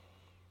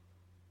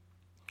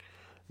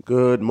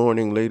Good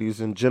morning,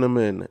 ladies and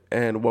gentlemen,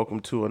 and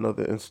welcome to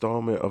another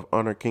installment of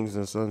Honor Kings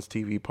and Sons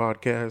TV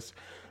podcast.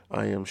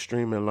 I am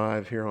streaming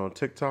live here on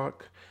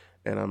TikTok,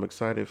 and I'm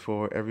excited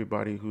for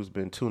everybody who's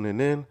been tuning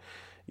in.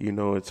 You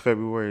know, it's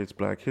February, it's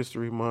Black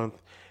History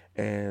Month,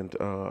 and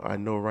I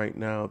know right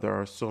now there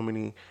are so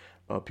many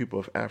people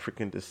of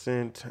African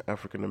descent,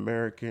 African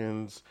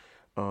Americans,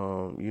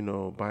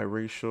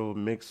 biracial,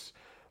 mixed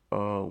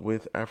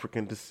with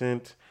African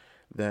descent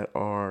that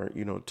are,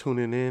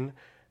 tuning in,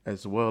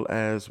 as well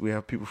as we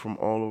have people from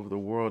all over the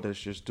world that's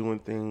just doing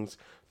things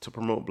to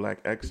promote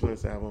Black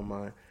excellence. I have on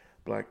my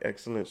Black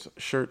excellence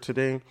shirt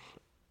today.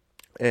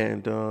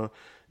 And,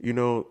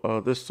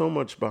 there's so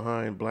much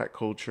behind Black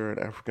culture and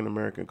African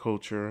American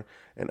culture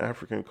and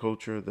African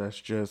culture that's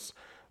just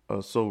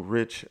so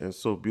rich and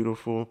so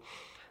beautiful.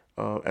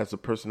 As a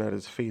person that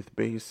is faith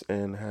based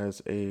and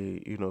has a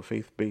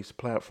faith based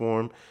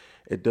platform,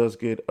 it does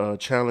get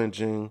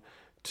challenging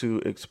to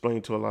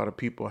explain to a lot of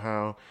people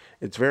how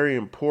it's very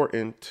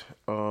important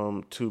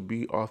to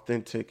be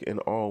authentic in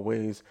all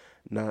ways,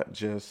 not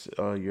just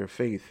your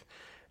faith.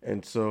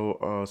 And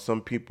so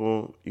some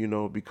people,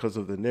 because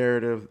of the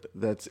narrative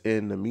that's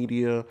in the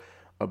media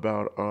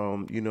about,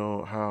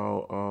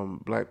 how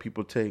Black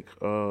people take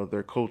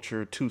their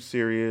culture too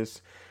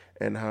serious,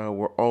 and how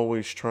we're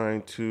always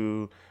trying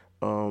to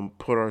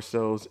put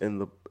ourselves in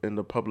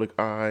the public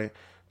eye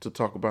to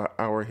talk about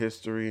our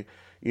history.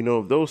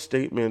 Those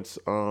statements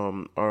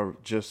are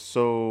just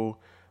so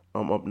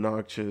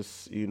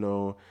obnoxious.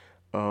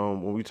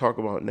 When we talk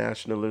about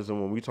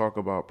nationalism, when we talk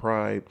about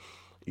pride,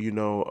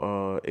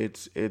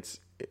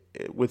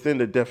 within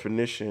the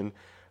definition.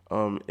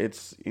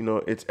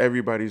 It's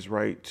everybody's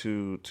right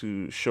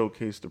to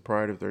showcase the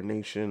pride of their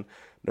nation,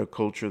 their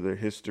culture, their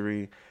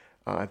history.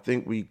 I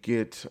think we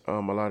get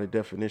a lot of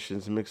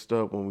definitions mixed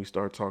up when we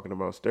start talking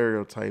about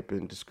stereotype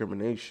and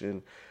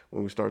discrimination,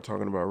 when we start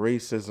talking about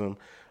racism.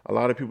 A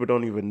lot of people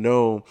don't even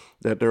know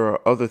that there are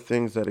other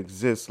things that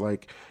exist,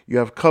 like you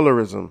have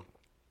colorism,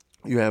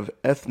 you have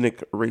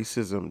ethnic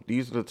racism.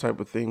 These are the type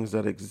of things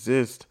that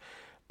exist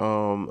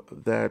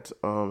that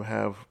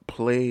have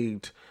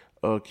plagued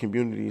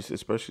communities,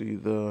 especially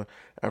the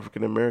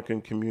African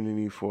American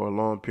community, for a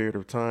long period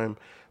of time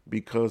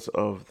because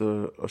of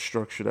the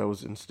structure that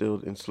was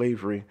instilled in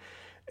slavery.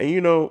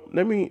 And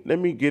let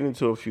me get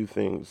into a few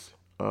things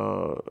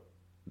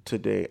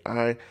today.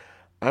 I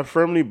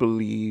firmly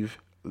believe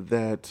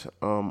that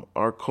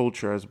our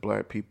culture as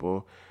Black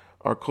people,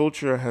 our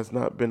culture has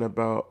not been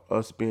about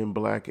us being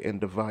Black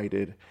and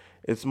divided.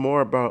 It's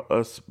more about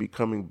us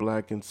becoming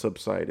Black and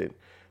subsided,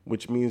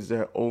 which means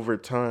that over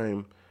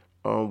time,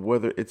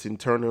 whether it's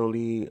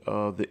internally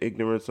the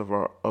ignorance of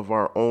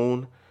our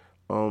own,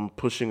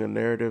 pushing a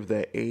narrative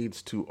that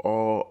aids to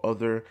all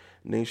other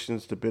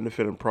nations to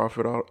benefit and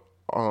profit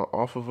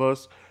off of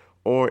us,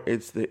 or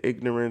it's the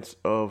ignorance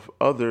of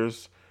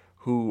others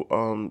who,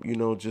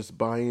 just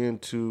buy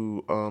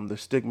into the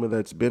stigma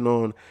that's been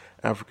on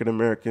African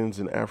Americans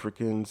and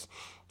Africans,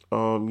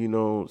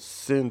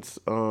 since,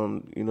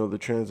 the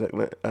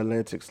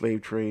transatlantic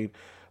slave trade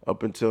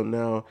up until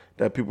now,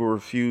 that people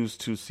refuse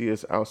to see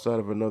us outside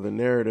of another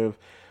narrative.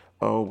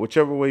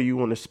 Whichever way you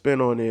want to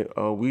spin on it,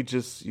 we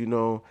just,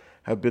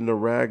 have been the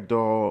rag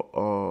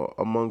doll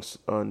amongst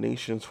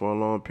nations for a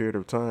long period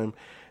of time.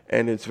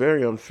 And it's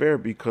very unfair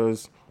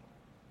because,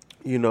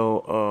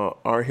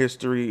 our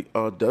history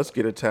does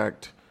get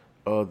attacked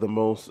the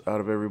most out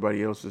of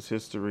everybody else's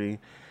history.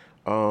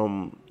 There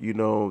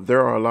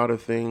are a lot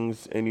of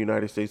things in the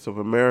United States of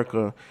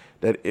America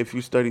that if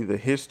you study the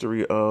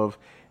history of,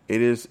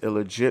 it is a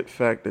legit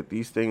fact that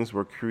these things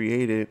were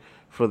created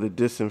for the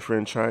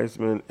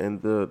disenfranchisement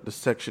and the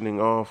sectioning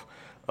off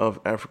of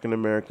African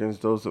Americans,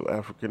 those of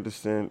African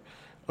descent,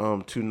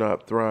 to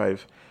not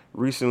thrive.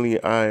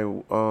 Recently, I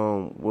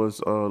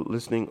was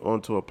listening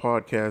onto a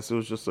podcast. It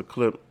was just a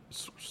clip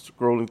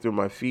scrolling through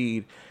my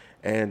feed,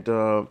 and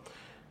there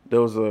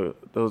was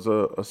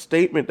a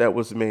statement that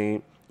was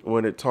made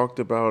when it talked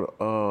about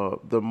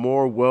the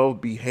more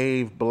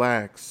well-behaved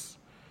blacks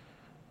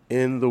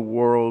in the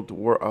world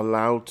were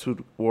allowed back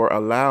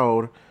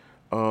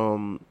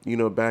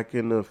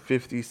in the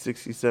 50s,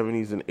 60s,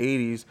 70s, and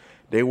 80s.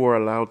 They were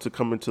allowed to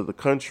come into the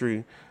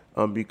country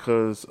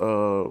because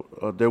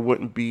there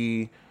wouldn't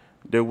be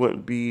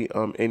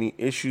any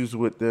issues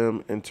with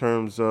them in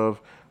terms of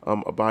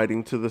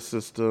abiding to the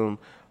system,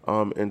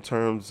 in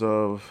terms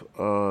of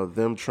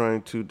them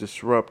trying to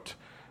disrupt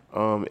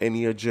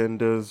any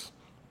agendas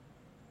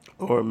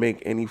or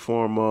make any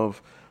form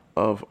of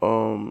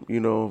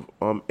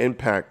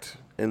impact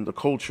in the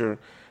culture.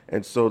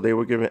 And so they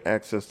were given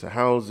access to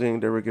housing,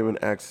 they were given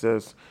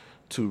access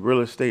to real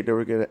estate, they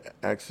were given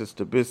access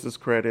to business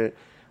credit.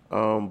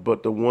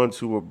 But the ones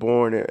who were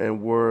born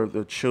and were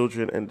the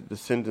children and the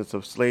descendants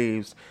of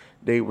slaves,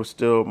 they were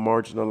still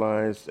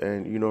marginalized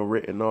and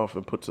written off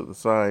and put to the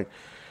side.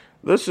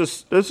 There's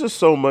just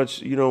so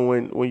much,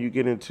 when you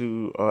get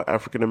into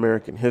African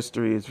American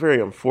history. It's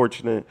very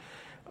unfortunate,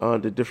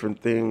 the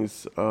different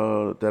things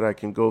that I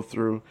can go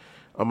through.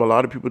 A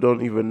lot of people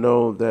don't even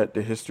know that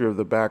the history of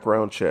the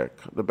background check.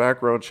 The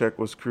background check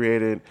was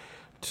created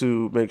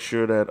to make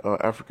sure that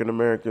African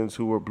Americans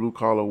who were blue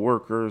collar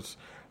workers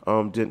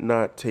did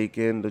not take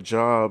in the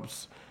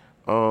jobs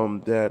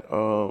that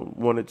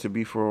wanted to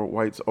be for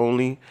whites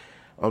only.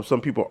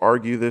 Some people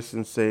argue this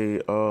and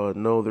say,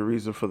 no, the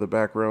reason for the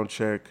background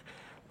check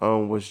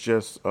was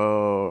just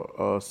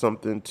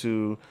something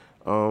to,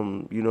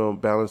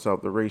 balance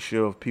out the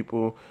ratio of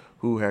people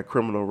who had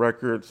criminal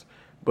records.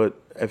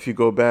 But if you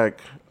go back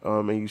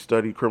and you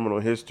study criminal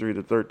history,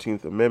 the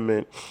 13th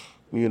Amendment,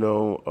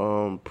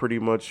 pretty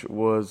much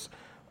was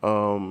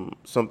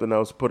something that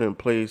was put in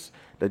place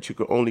that you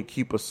could only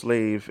keep a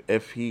slave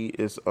if he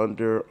is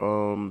under,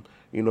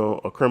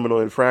 a criminal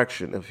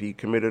infraction. If he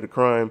committed a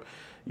crime,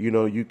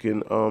 you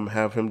can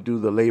have him do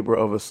the labor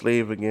of a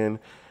slave again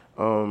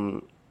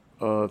through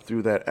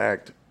that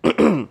act.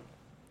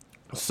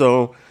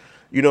 So,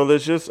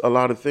 there's just a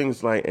lot of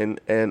things like,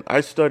 and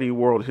I study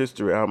world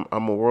history. I'm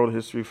a world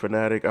history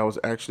fanatic. I was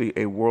actually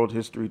a world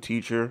history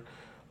teacher.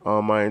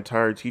 My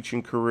entire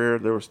teaching career,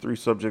 there was three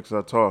subjects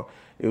I taught.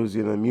 It was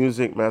either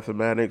music,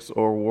 mathematics,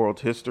 or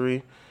world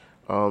history.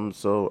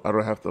 So I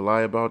don't have to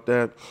lie about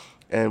that.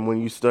 And when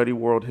you study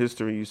world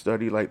history, you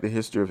study like the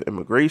history of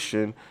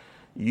immigration,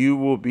 you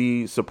will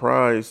be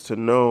surprised to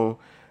know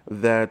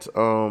that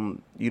the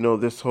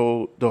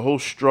whole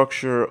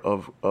structure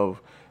of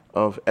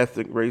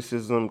ethnic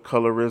racism,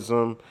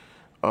 colorism,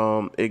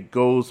 it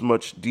goes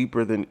much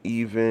deeper than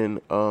even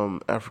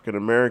African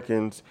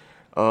Americans.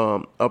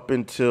 Up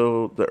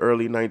until the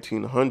early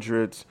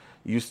 1900s,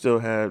 you still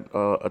had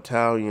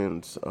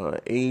Italians,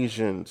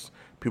 Asians,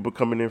 people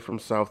coming in from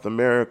South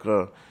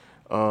America,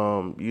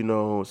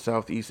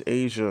 Southeast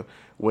Asia.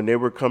 When they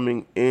were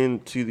coming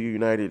into the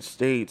United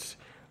States,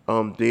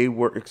 they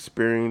were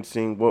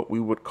experiencing what we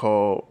would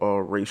call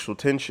racial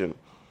tension.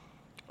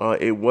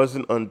 It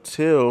wasn't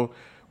until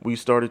we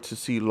started to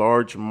see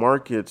large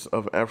markets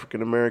of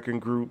African American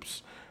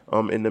groups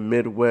in the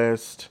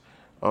Midwest,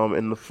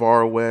 in the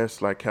far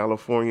West, like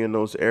California and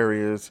those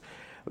areas,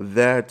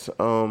 that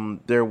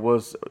there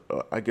was,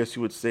 I guess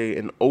you would say,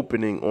 an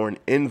opening or an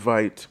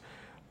invite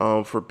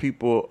for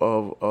people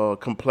of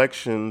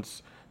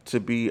complexions to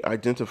be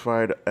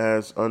identified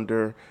as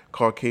under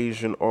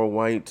Caucasian or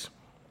white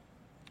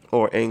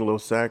or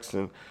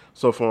Anglo-Saxon.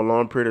 So for a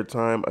long period of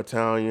time,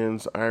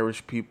 Italians,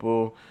 Irish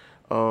people,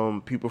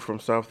 people from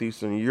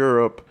Southeastern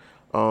Europe,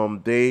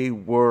 they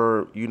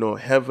were,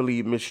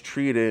 heavily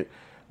mistreated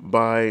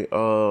by,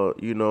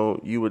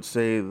 you would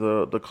say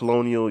the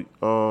colonial,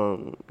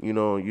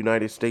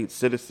 United States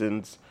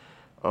citizens,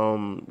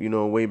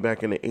 way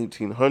back in the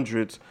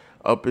 1800s,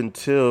 up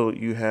until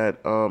you had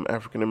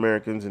African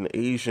Americans and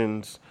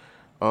Asians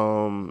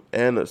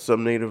and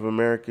some Native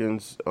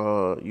Americans,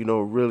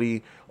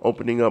 really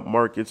opening up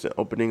markets and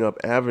opening up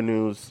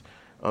avenues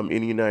in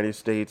the United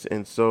States.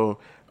 And so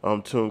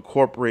to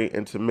incorporate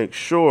and to make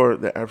sure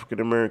that African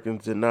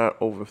Americans did not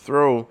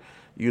overthrow,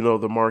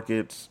 the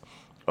markets,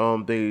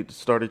 they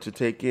started to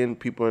take in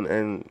people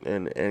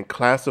and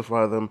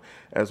classify them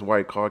as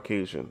white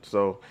Caucasian.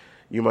 So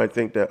you might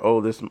think that, oh,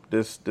 this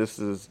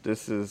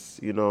is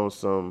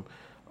some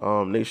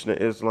Nation of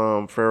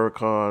Islam,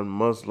 Farrakhan,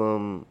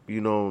 Muslim,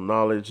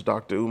 knowledge,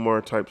 Dr.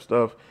 Umar type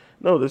stuff.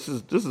 No, this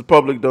is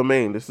public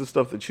domain. This is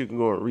stuff that you can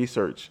go and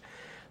research.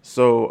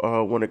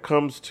 So when it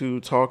comes to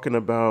talking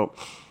about,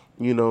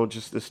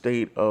 just the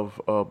state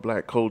of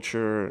black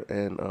culture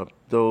and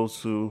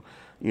those who,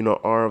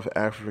 are of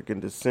African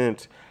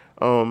descent,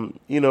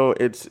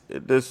 it's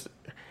this,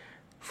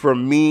 for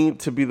me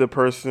to be the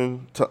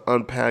person to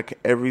unpack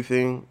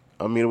everything.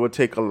 I mean, it would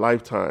take a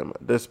lifetime.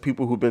 There's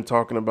people who've been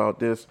talking about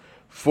this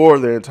for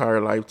their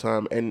entire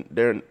lifetime, and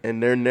their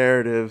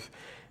narrative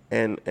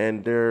and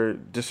their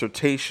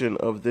dissertation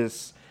of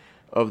this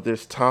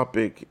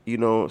topic,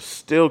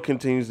 still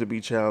continues to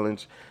be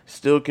challenged,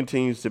 still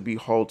continues to be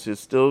halted,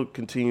 still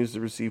continues to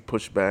receive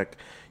pushback.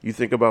 You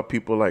think about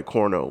people like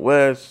Cornel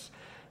West,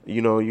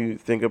 you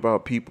think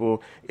about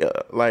people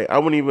like, I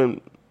wouldn't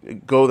even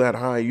go that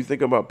high. You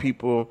think about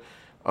people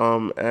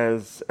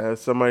as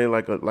somebody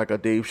like a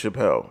Dave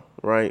Chappelle,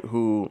 right?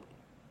 Who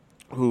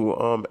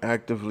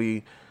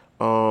actively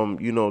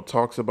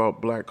talks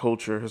about black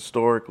culture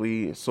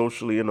historically,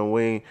 socially, in a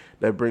way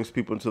that brings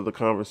people into the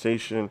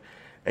conversation.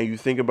 And you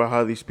think about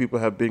how these people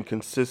have been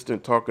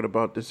consistent talking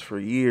about this for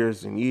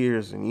years and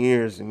years and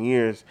years and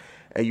years.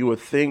 And you would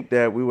think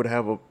that we would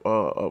have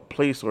a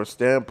place or a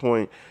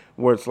standpoint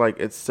where it's like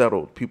it's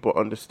settled. People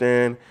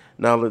understand.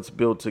 Now let's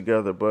build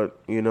together. But,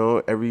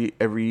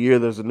 every year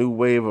there's a new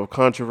wave of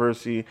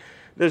controversy.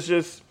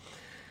 There's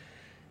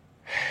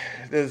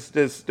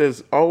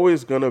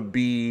always going to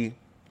be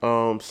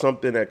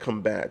something that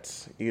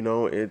combats.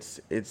 It's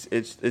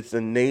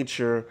the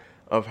nature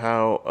of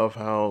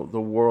how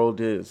the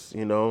world is.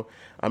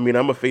 I mean,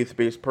 I'm a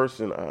faith-based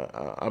person.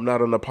 I'm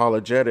not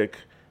unapologetic,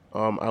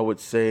 I would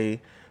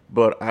say,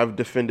 but I've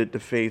defended the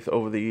faith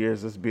over the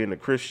years as being a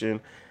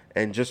Christian.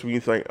 And just when you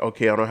think,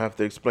 okay, I don't have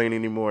to explain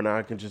anymore, now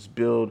I can just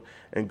build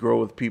and grow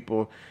with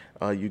people.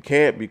 You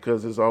can't,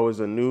 because there's always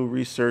a new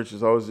research,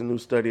 there's always a new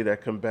study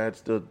that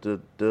combats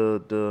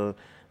the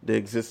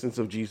existence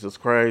of Jesus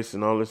Christ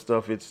and all this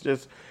stuff.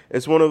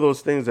 It's one of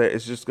those things that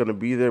it's just going to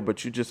be there,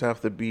 but you just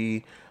have to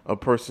be a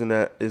person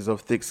that is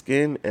of thick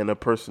skin and a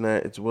person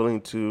that is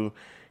willing to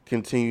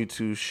continue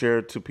to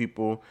share to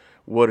people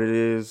what it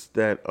is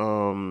that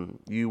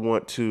you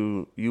want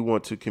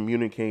to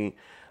communicate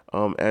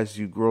as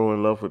you grow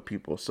in love with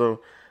people.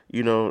 So,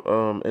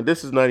 and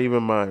this is not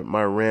even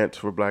my rant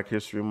for Black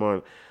History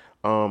Month.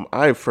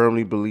 I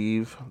firmly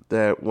believe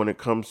that when it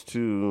comes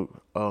to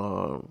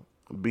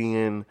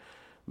being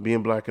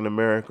being Black in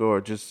America,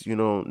 or just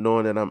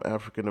knowing that I'm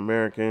African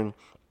American,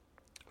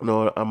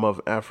 I'm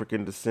of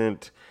African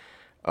descent,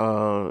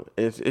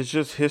 it's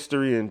just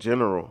history in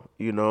general.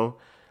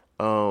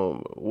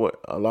 What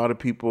a lot of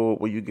people,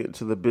 when you get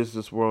into the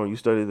business world, you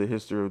study the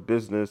history of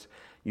business,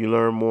 you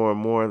learn more and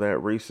more that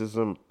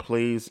racism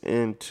plays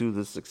into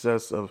the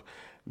success of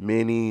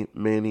many,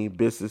 many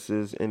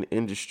businesses and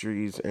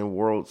industries and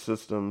world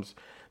systems.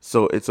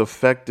 So it's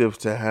effective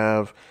to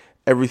have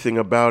everything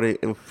about it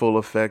in full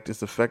effect.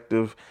 It's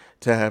effective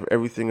to have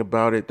everything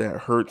about it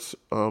that hurts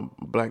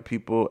Black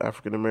people,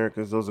 African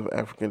Americans, those of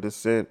African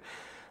descent.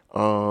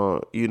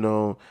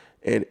 It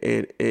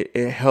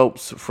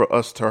helps for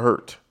us to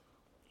hurt,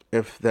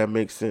 if that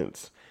makes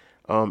sense.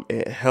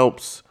 It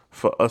helps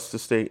for us to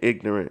stay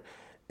ignorant.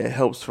 It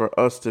helps for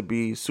us to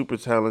be super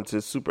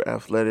talented, super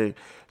athletic,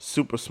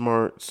 super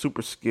smart,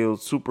 super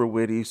skilled, super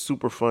witty,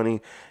 super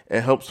funny.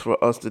 It helps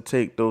for us to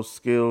take those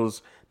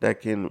skills that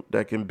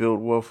can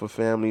build wealth for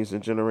families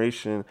and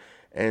generation,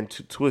 and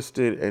to twist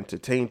it and to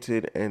taint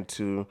it and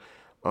to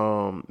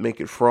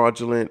make it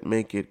fraudulent,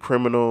 make it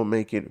criminal,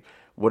 make it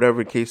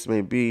whatever the case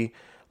may be.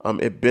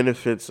 It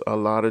benefits a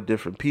lot of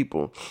different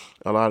people.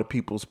 A lot of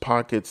people's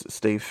pockets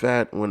stay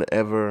fat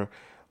whenever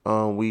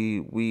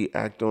we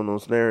act on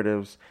those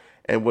narratives.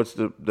 And what's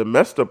the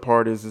messed up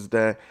part is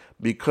that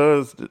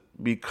because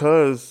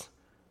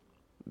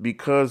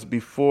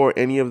before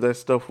any of that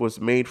stuff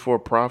was made for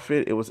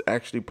profit, it was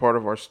actually part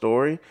of our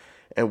story,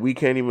 and we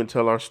can't even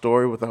tell our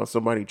story without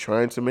somebody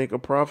trying to make a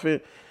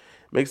profit.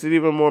 Makes it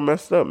even more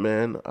messed up,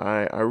 man.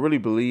 I really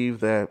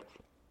believe that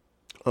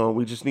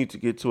we just need to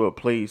get to a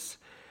place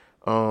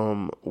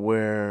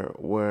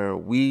where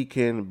we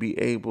can be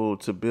able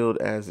to build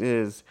as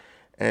is,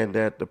 and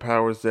that the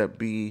powers that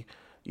be,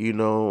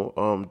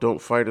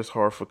 don't fight us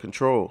hard for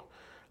control.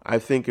 I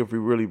think if we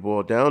really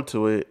boil down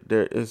to it,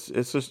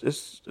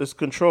 it's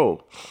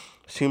control.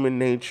 It's human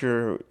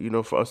nature,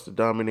 for us to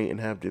dominate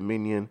and have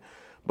dominion,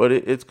 but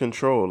it's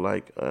control.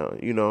 Like, I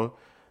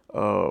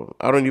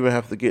don't even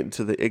have to get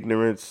into the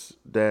ignorance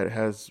that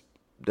has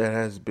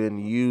been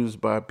used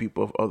by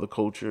people of other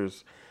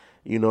cultures,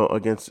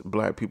 against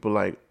Black people,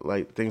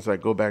 like things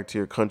like "go back to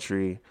your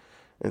country"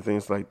 and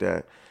things like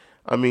that.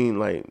 I mean,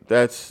 like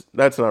that's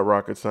not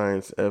rocket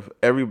science. If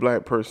every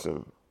Black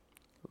person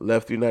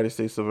left the United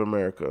States of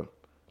America,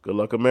 good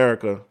luck,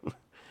 America.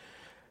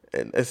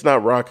 And it's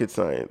not rocket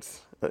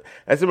science.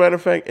 As a matter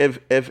of fact,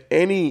 if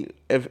any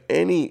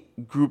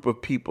group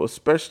of people,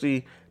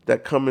 especially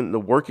that come in the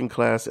working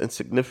class and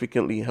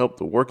significantly help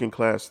the working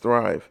class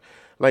thrive,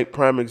 like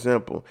prime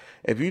example,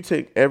 if you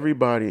take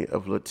everybody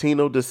of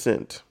Latino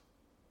descent,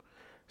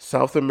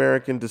 South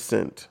American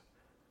descent,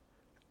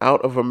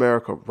 out of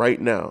America right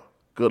now,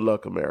 good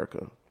luck,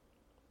 America.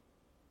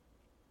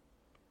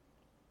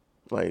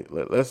 Like,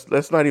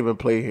 let's not even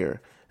play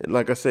here. And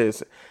like I said,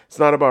 it's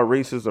not about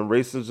racism.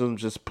 Racism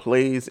just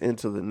plays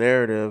into the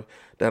narrative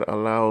that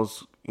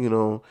allows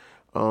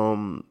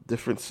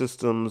different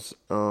systems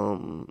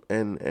and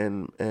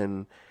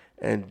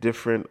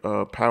different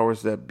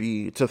powers that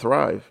be to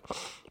thrive.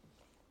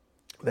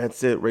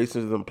 That's it.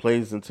 Racism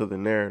plays into the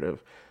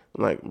narrative,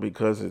 like,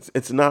 because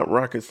it's not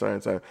rocket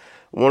science.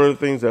 One of the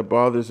things that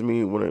bothers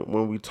me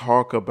when we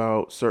talk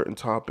about certain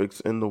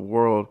topics in the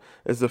world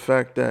is the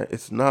fact that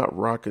it's not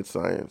rocket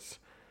science.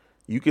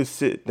 You can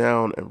sit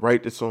down and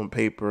write this on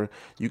paper.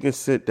 You can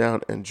sit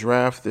down and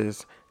draft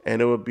this,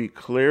 and it would be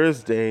clear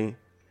as day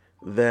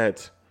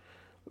that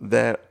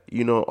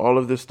all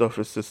of this stuff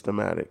is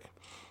systematic.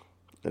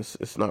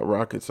 It's not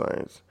rocket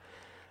science.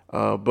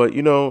 But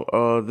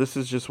this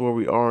is just where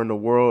we are in the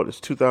world. It's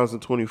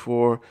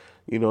 2024.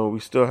 We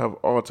still have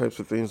all types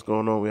of things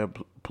going on. We have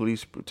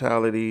police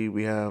brutality.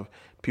 We have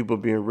people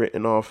being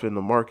written off in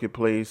the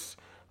marketplace.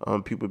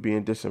 People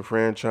being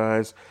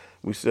disenfranchised.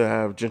 We still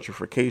have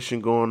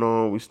gentrification going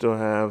on. We still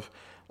have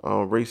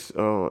race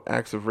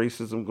acts of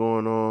racism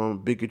going on,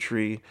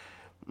 bigotry.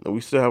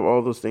 We still have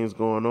all those things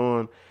going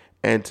on.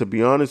 And to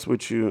be honest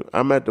with you,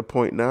 I'm at the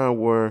point now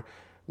where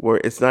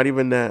it's not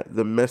even that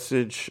the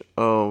message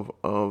of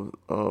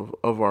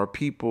our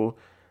people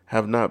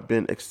have not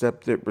been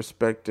accepted,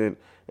 respected,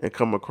 and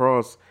come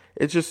across.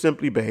 It's just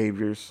simply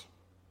behaviors.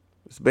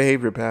 It's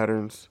behavior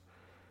patterns.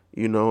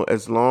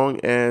 As long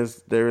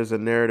as there is a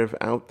narrative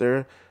out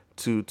there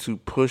to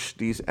push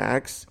these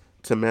acts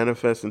to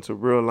manifest into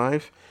real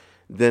life,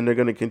 then they're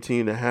going to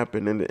continue to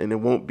happen. And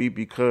it won't be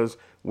because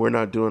we're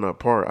not doing our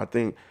part. I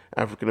think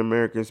African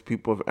Americans,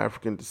 people of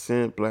African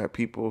descent, black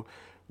people,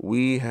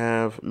 we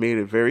have made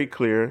it very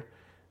clear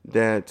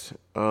that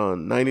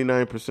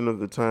 99% of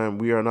the time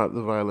we are not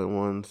the violent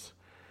ones.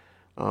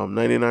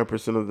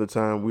 99% of the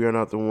time we are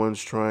not the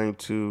ones trying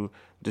to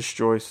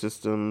destroy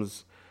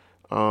systems.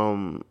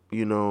 We're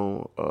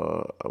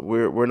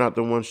not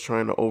the ones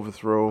trying to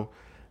overthrow.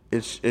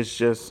 It's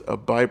just a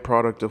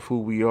byproduct of who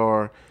we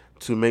are,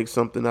 to make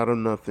something out of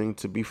nothing,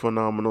 to be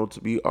phenomenal, to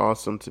be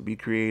awesome, to be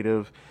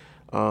creative,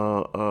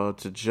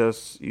 to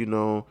just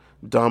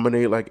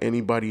dominate like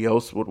anybody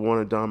else would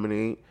want to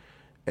dominate.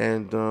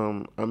 And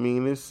I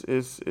mean, it's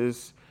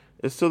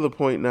to the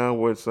point now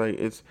where it's like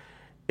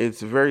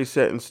it's very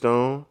set in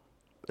stone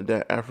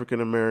that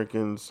African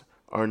Americans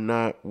are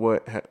not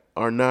what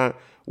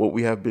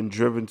we have been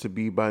driven to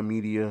be by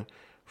media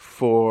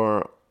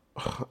for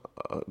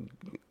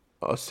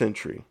a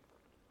century.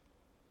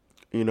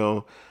 You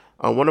know,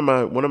 one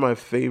of my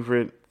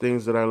favorite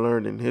things that I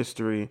learned in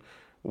history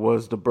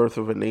was The Birth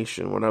of a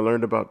Nation. When I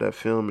learned about that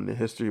film and the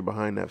history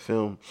behind that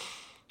film,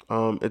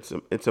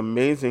 it's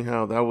amazing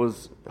how that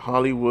was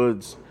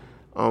Hollywood's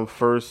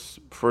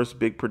first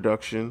big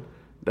production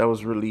that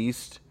was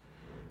released.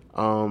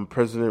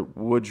 President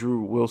Woodrow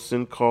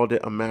Wilson called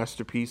it a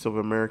masterpiece of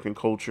American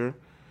culture.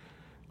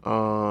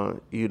 And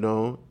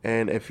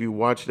if you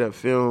watch that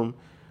film,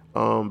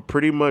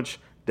 pretty much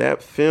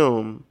that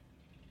film,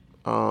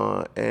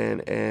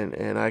 and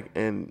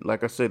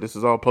like I said, this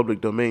is all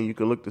public domain. You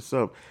can look this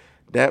up.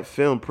 That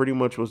film pretty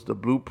much was the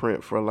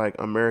blueprint for like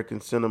American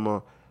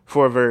cinema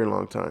for a very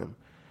long time.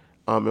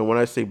 And when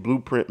I say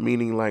blueprint,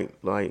 meaning like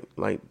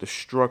the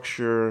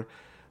structure,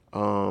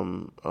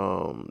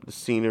 the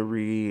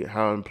scenery,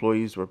 how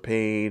employees were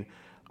paid,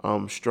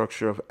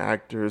 structure of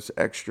actors,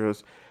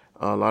 extras.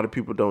 A lot of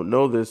people don't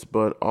know this,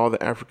 but all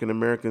the African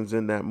Americans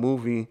in that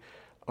movie,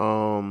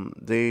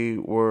 they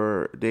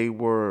were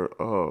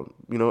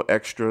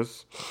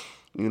extras.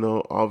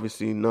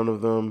 Obviously none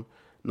of them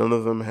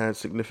had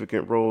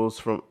significant roles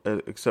from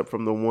except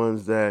from the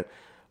ones that,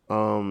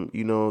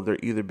 they're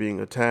either being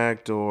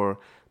attacked, or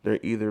they're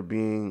either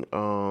being,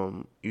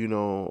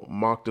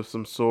 mocked of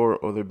some sort,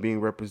 or they're being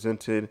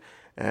represented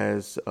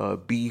as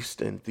beasts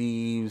and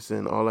thieves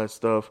and all that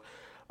stuff.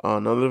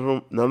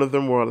 None of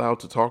them were allowed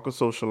to talk or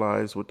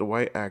socialize with the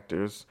white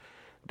actors.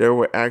 There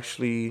were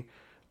actually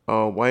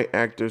white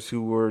actors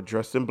who were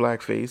dressed in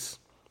blackface,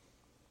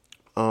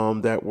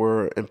 that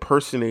were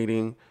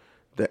impersonating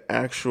the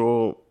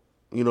actual,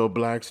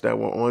 blacks that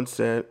were on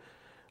set.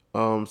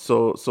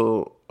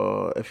 So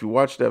if you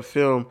watch that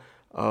film,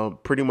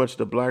 pretty much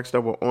the blacks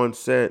that were on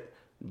set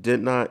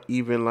did not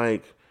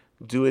even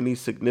do any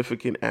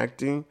significant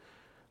acting.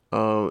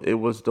 It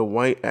was the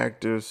white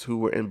actors who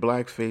were in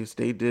blackface.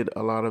 They did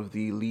a lot of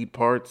the lead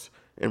parts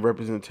and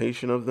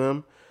representation of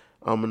them.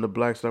 And the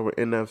blacks that were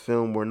in that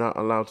film were not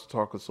allowed to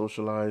talk or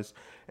socialize.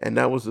 And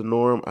that was the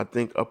norm, I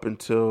think, up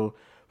until,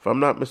 if I'm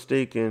not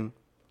mistaken,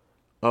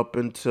 up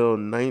until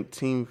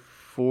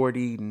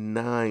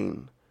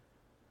 1949.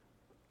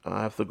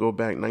 I have to go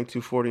back,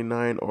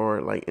 1949, or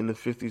in the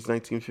 50s,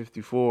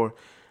 1954.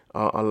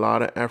 A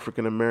lot of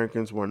African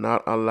Americans were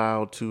not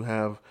allowed to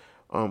have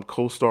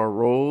co-star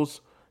roles.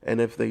 And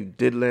if they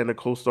did land a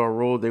co-star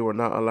role, they were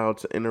not allowed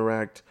to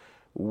interact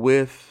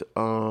with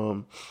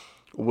the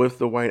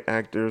white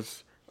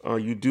actors.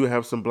 You do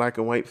have some black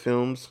and white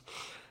films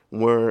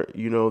where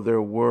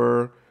there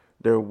were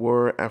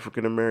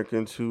African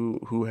Americans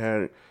who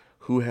had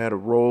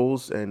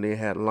roles and they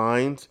had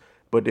lines,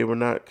 but they were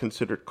not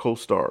considered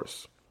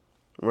co-stars,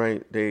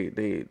 right?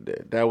 They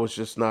that was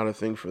just not a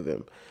thing for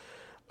them.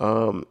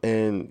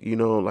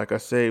 And like I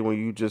say, when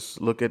you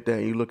just look at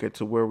that, you look at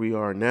to where we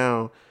are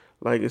now.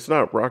 It's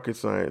not rocket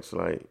science,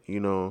 and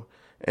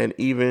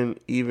even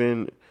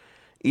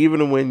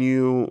when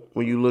you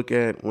look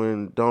at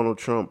when Donald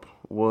Trump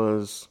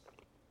was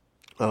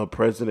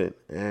president,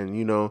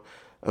 and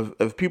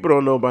if people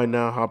don't know by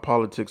now how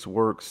politics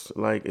works,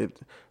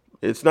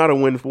 it's not a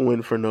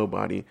win for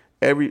nobody.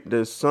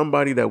 There's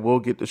somebody that will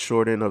get the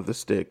short end of the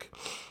stick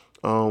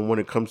when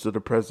it comes to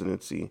the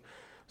presidency.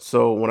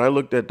 So when I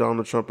looked at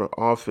Donald Trump in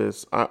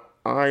office, I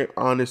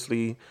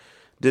honestly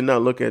did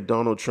not look at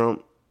Donald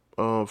Trump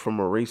from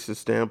a racist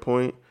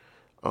standpoint,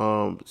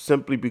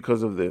 simply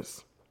because of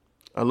this.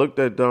 I looked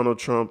at Donald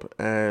Trump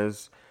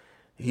as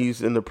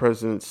he's in the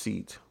president's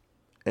seat,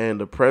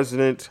 and the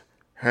president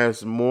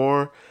has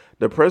more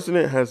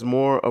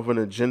of an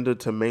agenda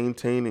to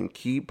maintain and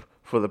keep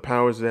for the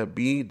powers that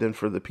be than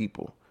for the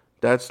people.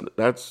 That's a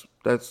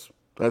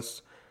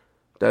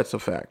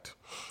fact.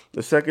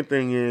 The second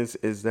thing is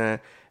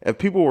that if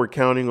people were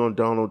counting on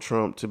Donald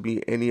Trump to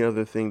be any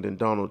other thing than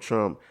Donald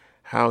Trump,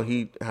 how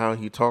he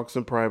talks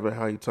in private,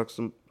 how he talks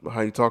in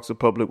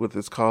public with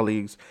his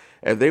colleagues,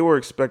 if they were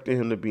expecting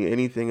him to be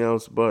anything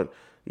else but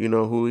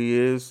who he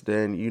is,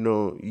 then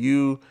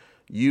you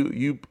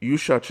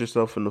shot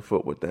yourself in the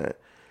foot with that.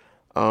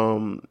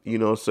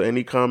 So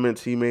any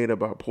comments he made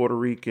about Puerto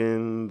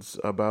Ricans,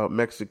 about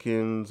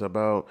Mexicans,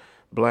 about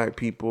black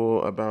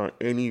people, about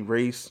any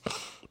race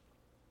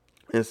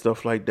and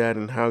stuff like that,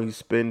 and how he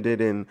spent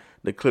it, and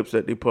the clips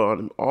that they put on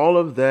him, all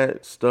of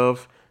that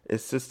stuff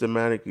is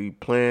systematically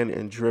planned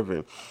and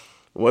driven.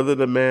 Whether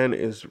the man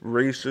is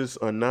racist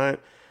or not,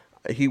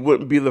 he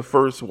wouldn't be the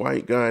first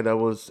white guy that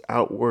was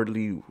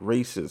outwardly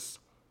racist,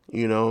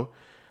 you know.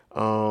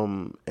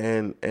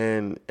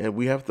 And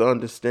we have to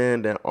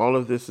understand that all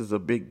of this is a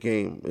big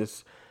game.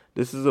 This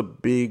is a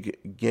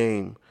big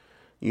game,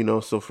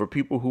 So for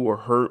people who were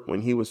hurt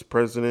when he was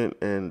president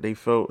and they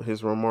felt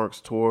his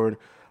remarks toward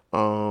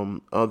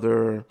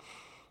other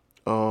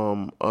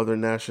other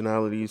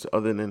nationalities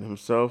other than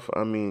himself,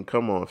 I mean,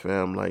 come on,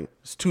 fam. Like,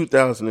 it's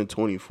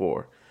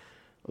 2024.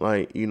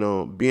 Like, being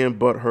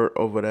butthurt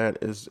over that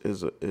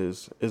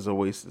is a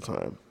waste of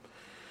time.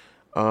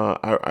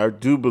 I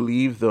do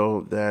believe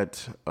though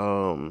that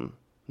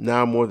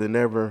now more than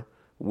ever,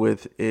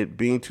 with it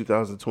being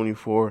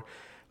 2024,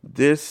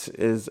 this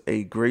is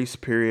a grace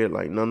period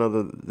like none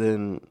other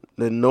than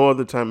no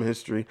other time in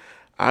history.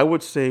 I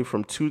would say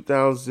from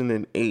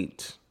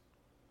 2008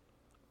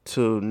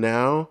 to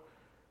now,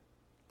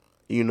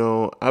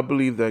 I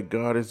believe that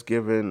God has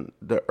given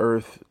the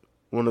earth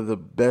one of the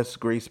best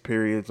grace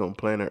periods on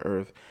planet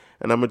Earth.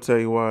 And I'm going to tell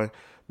you why.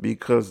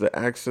 Because the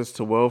access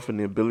to wealth and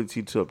the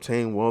ability to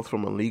obtain wealth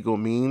from illegal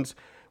means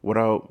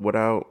without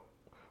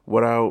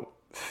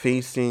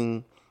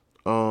facing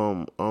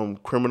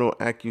criminal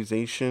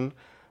accusation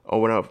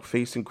or without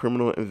facing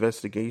criminal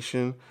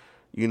investigation,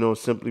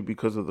 simply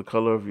because of the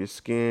color of your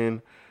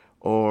skin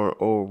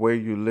or where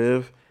you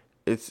live,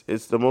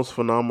 it's the most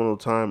phenomenal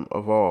time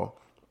of all.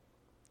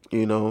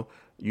 You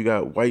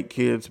got white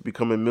kids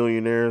becoming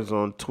millionaires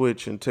on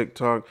Twitch and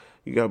TikTok.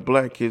 You got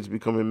black kids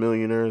becoming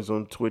millionaires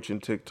on Twitch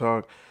and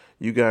TikTok.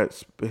 You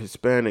got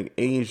Hispanic,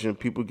 Asian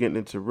people getting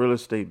into real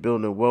estate,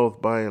 building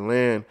wealth, buying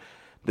land.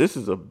 This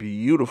is a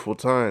beautiful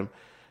time.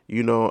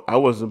 I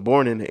wasn't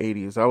born in the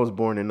 80s. I was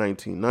born in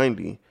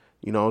 1990.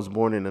 I was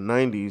born in the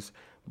 90s.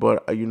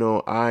 But,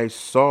 I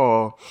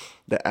saw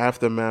the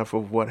aftermath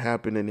of what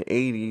happened in the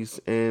 80s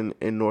in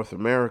North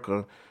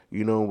America,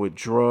 with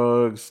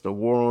drugs, the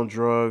war on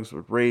drugs,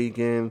 with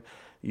Reagan,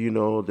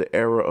 the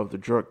era of the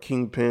drug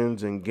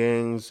kingpins and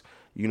gangs,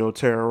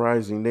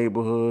 terrorizing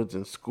neighborhoods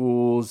and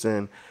schools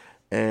and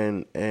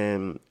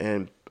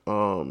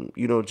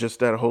just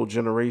that whole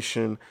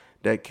generation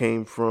that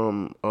came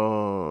from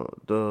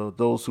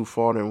those who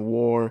fought in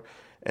war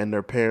and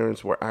their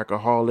parents were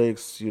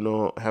alcoholics,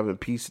 having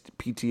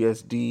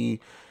PTSD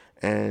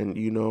and,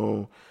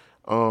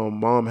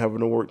 mom having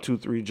to work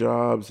 2-3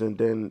 jobs, and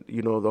then,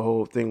 the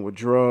whole thing with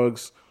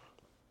drugs.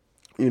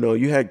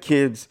 You had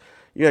kids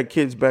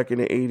back in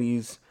the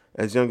 80s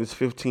as young as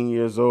 15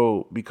 years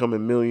old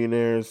becoming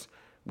millionaires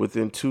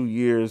within 2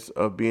 years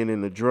of being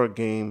in the drug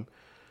game,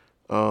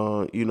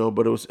 but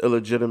it was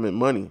illegitimate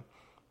money,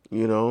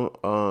 and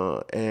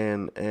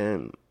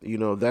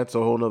that's a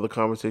whole nother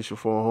conversation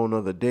for a whole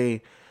nother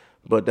day.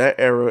 But that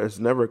era is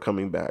never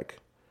coming back.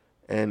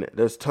 And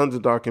there's tons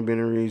of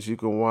documentaries. You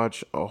can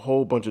watch a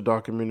whole bunch of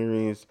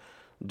documentaries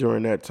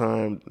during that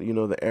time,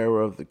 the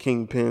era of the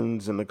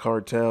kingpins and the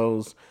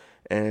cartels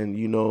and,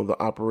 the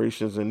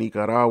operations in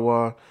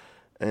Nicaragua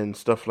and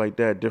stuff like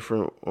that,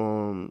 different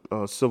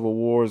civil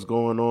wars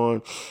going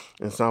on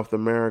in South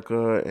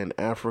America and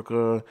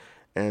Africa,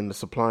 and the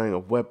supplying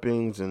of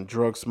weapons and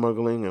drug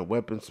smuggling and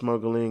weapon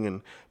smuggling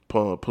and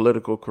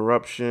political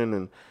corruption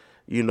and,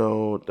 the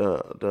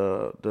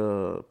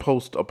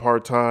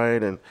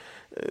post-apartheid. And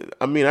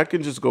I mean, I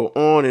can just go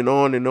on and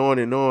on and on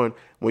and on.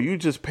 When you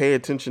just pay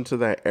attention to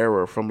that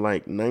era from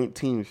like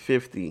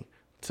 1950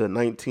 to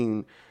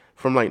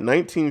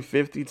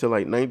 1950 to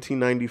like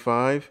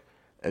 1995,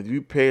 if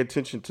you pay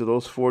attention to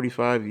those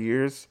 45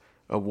 years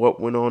of what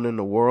went on in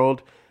the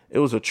world, it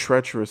was a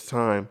treacherous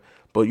time.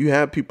 But you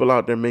have people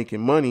out there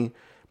making money,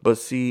 but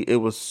see, it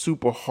was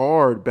super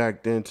hard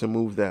back then to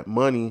move that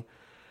money.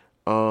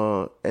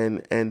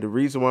 And the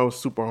reason why it was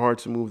super hard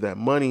to move that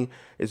money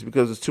is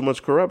because there's too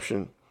much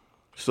corruption.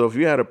 So if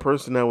you had a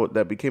person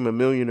that became a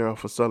millionaire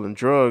for selling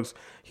drugs,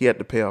 he had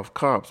to pay off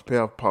cops, pay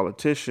off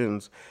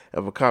politicians.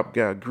 If a cop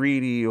got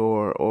greedy,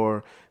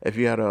 or if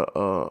you had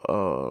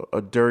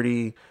a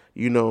dirty,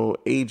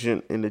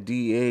 agent in the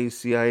DEA,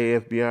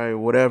 CIA, FBI, or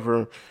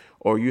whatever,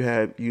 or you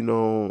had,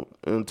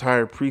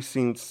 entire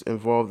precincts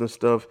involved in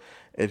stuff.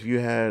 If you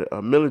had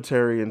a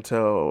military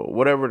intel,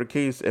 whatever the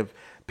case, if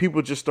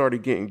people just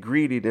started getting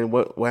greedy, then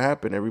what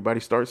happened?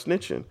 Everybody started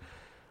snitching.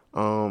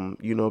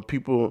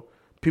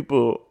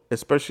 People,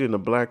 especially in the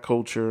black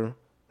culture,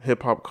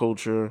 hip hop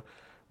culture,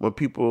 when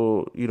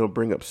people,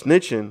 bring up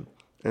snitching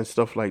and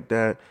stuff like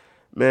that,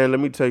 man,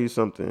 let me tell you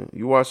something.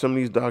 You watch some of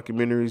these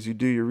documentaries, you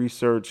do your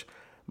research.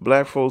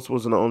 Black folks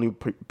wasn't the only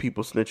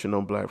people snitching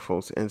on black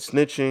folks. And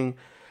snitching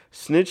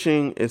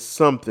is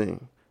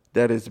something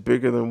that is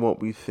bigger than what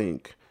we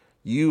think.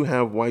 You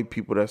have white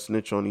people that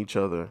snitch on each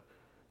other.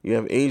 You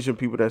have Asian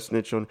people that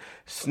snitch on.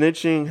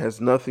 Snitching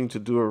has nothing to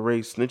do with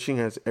race. Snitching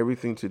has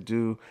everything to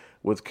do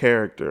with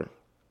character.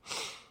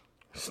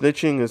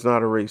 Snitching is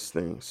not a race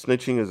thing.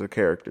 Snitching is a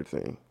character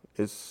thing.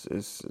 It's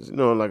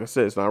like I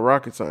said, it's not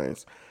rocket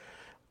science.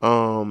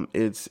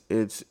 It's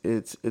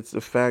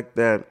the fact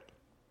that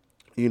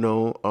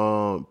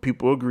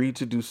people agree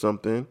to do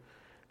something,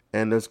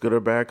 and there's good or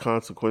bad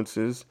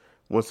consequences.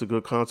 Once the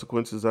good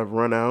consequences have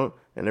run out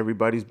and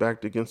everybody's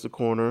backed against the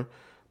corner,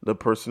 the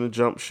person to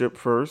jump ship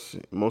first,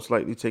 most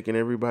likely taking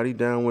everybody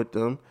down with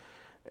them,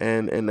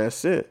 and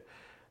that's it.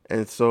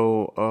 And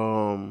so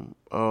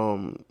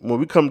when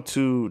we come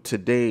to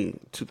today,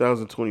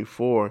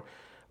 2024,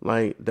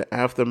 like the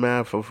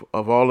aftermath of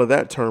all of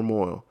that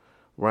turmoil,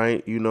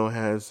 right?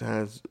 Has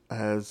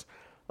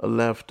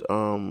left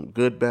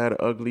good, bad,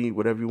 ugly,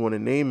 whatever you want to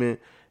name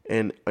it,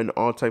 and in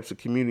all types of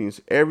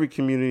communities. Every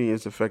community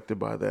is affected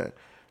by that.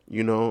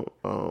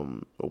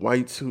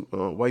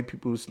 White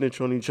people who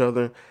snitch on each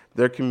other,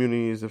 their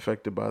community is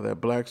affected by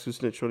that. Blacks who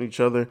snitch on each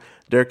other,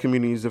 their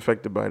community is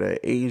affected by that.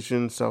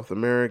 Asian, South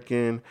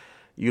American,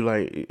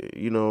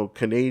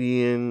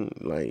 Canadian,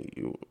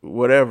 like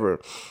whatever.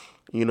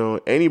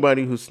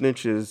 Anybody who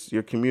snitches,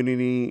 your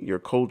community, your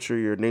culture,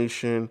 your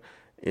nation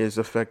is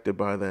affected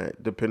by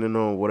that, depending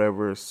on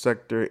whatever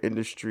sector,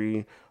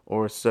 industry,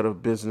 or set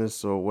of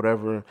business or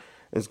whatever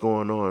is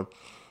going on.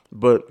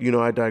 But,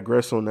 I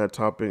digress on that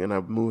topic, and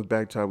I've moved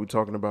back to how we're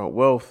talking about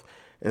wealth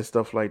and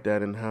stuff like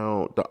that, and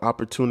how the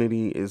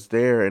opportunity is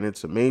there, and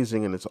it's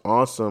amazing and it's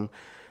awesome.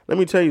 Let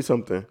me tell you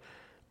something.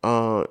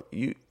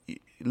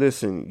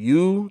 Listen,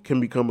 you can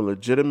become a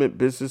legitimate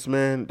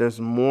businessman. There's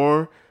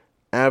more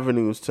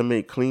avenues to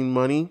make clean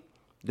money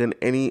than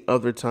any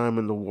other time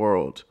in the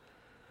world.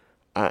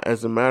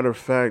 As a matter of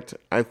fact,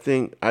 I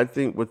think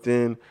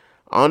within,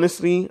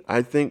 honestly,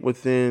 I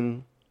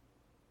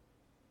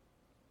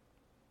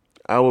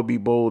will be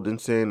bold in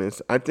saying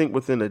this. I think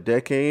within a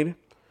decade,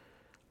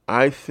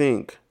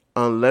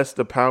 unless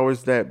the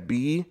powers that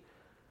be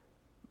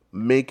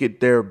make it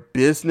their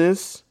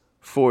business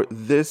for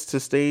this to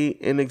stay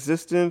in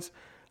existence,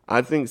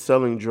 I think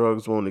selling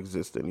drugs won't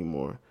exist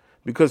anymore,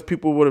 because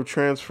people would have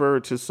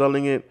transferred to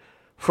selling it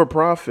for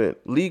profit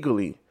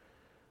legally.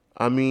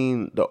 I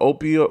mean, the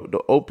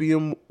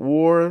opium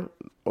war,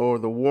 or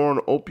the war on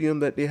opium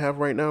that they have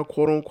right now,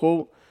 quote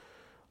unquote,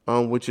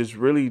 which is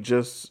really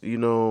just,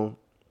 anybody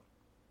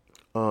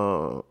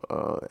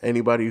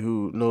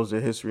who knows the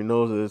history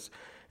knows this.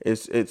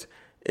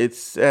 It's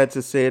sad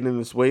to say it in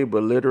this way,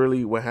 but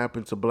literally what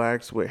happened to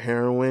blacks with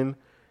heroin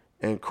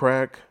and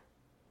crack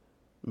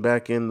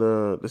back in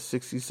the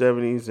 60s,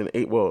 70s, and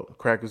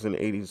crack was in the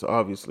 80s,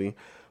 obviously.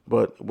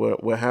 But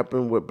what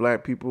happened with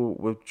black people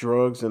with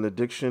drugs and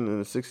addiction in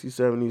the 60s,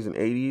 70s, and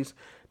 80s,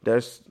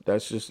 that's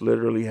just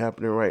literally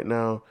happening right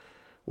now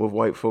with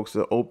white folks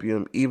and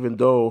opium, even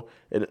though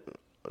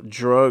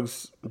drug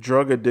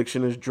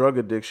addiction is drug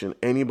addiction.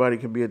 Anybody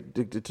can be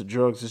addicted to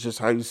drugs. It's just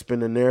how you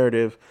spin the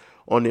narrative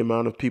on the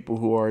amount of people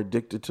who are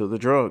addicted to the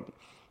drug,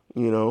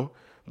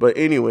 But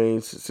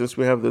anyways, since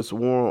we have this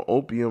war on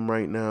opium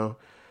right now,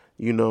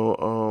 we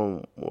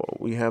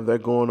have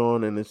that going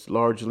on, and it's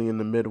largely in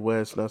the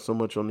Midwest, not so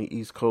much on the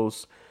East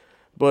Coast.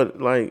 But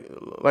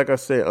like I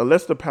said,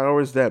 unless the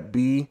powers that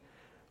be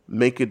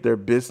make it their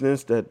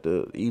business, that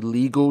the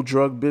illegal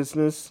drug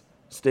business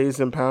stays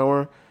in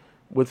power,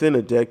 within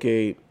a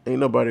decade, ain't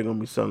nobody gonna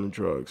be selling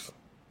drugs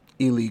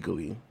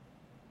illegally,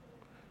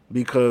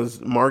 because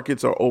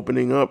markets are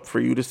opening up for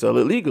you to sell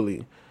it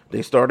legally.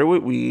 They started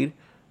with weed.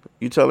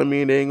 You telling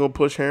me they ain't gonna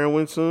push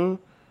heroin soon?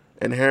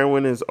 And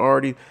heroin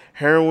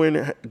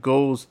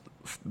goes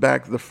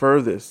back the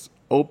furthest.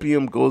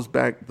 Opium goes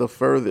back the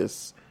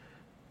furthest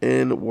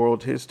in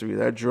world history.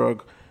 That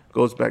drug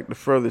goes back the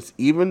furthest.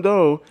 Even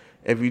though,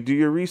 if you do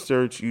your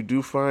research, you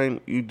do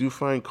find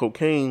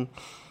cocaine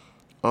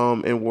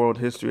in world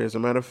history. As a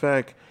matter of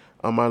fact,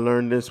 I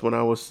learned this when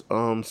I was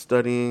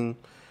studying.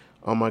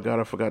 Oh my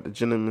God, I forgot the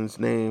gentleman's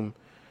name.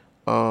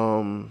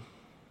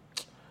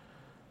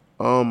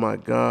 Oh my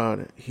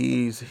God,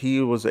 he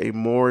was a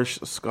Moorish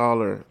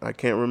scholar. I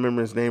can't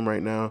remember his name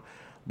right now,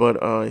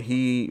 but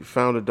he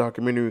found a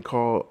documentary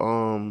called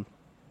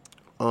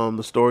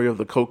The Story of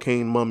the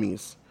Cocaine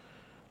Mummies.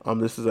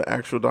 This is an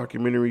actual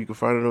documentary. You can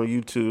find it on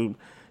YouTube.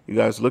 You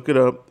guys look it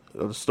up.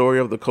 The Story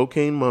of the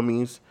Cocaine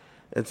Mummies.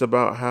 It's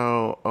about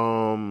how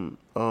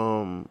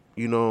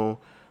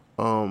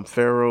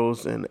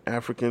pharaohs and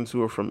Africans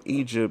who are from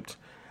Egypt,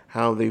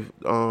 how they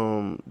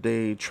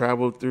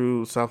traveled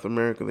through South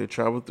America, they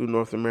traveled through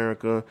North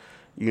America.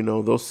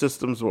 Those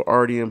systems were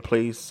already in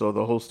place. So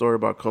the whole story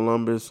about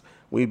Columbus,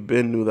 we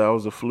knew that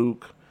was a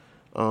fluke.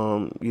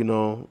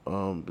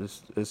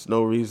 It's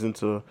no reason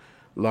to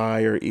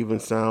lie or even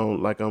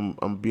sound like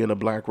I'm being a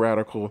black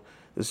radical.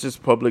 It's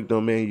just public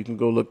domain. You can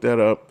go look that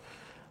up.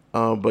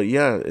 But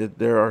yeah,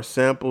 there are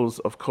samples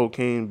of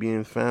cocaine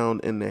being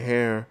found in the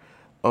hair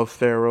of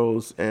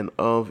pharaohs and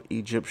of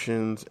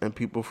Egyptians and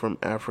people from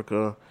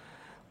Africa.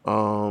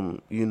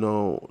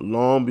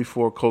 Long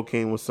before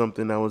cocaine was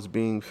something that was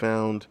being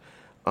found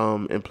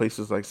in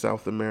places like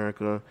South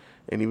America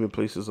and even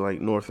places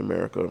like North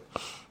America.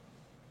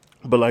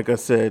 But like I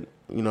said,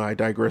 I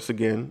digress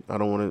again. I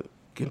don't want to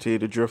continue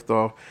to drift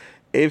off.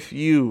 If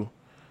you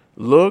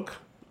look,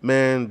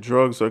 man,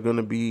 drugs are going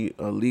to be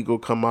a legal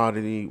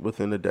commodity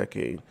within a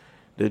decade.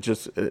 They're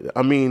just,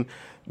 I mean,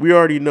 we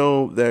already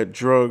know that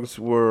drugs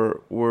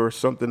were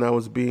something that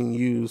was being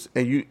used,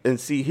 and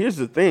see, here's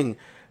the thing,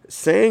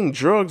 saying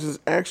drugs is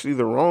actually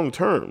the wrong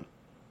term.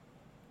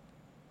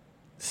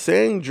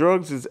 Saying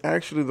drugs is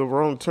actually the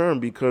wrong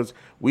term because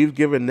we've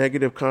given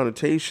negative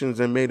connotations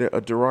and made it a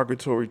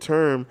derogatory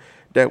term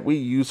that we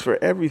use for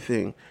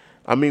everything.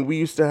 I mean, we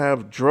used to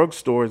have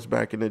drugstores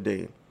back in the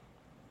day.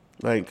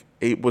 Like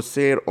it was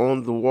said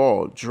on the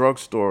wall,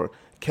 drugstore,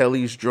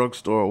 Kelly's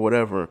drugstore, or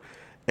whatever.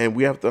 And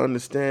we have to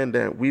understand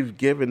that we've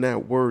given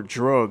that word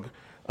drug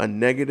a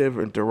negative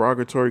and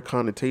derogatory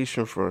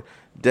connotation for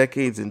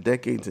decades and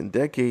decades and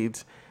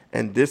decades.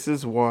 And this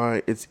is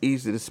why it's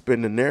easy to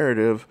spin the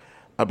narrative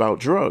about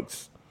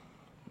drugs,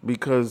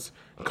 because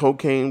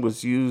cocaine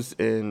was used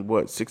in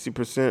what,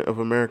 60% of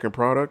American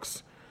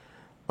products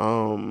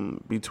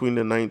between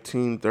the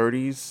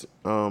 1930s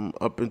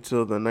up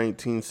until the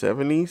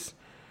 1970s,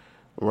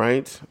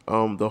 right?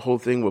 The whole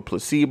thing with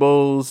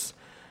placebos,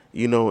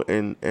 you know,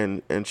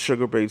 and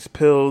sugar-based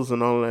pills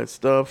and all that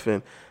stuff.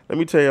 And let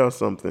me tell y'all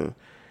something.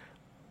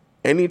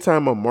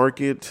 Anytime a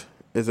market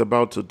is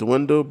about to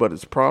dwindle but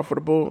it's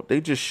profitable,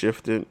 they just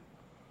shift it.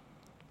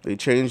 They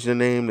changed the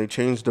name, they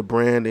changed the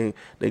branding,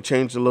 they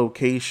changed the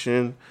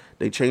location,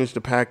 they changed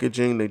the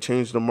packaging, they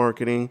changed the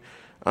marketing.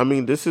 I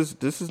mean, this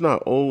is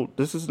not old,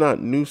 this is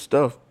not new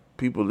stuff,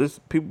 people.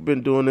 People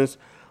been doing this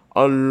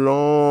a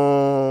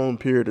long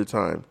period of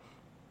time.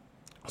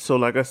 So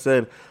like I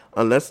said,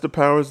 unless the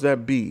powers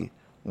that be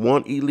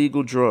want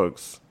illegal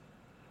drugs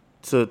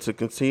to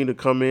continue to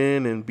come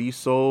in and be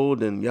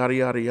sold and yada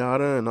yada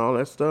yada and all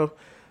that stuff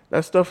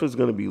is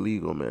gonna be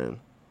legal, man.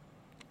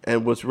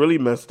 And what's really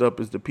messed up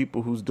is the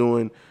people who's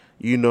doing,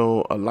 you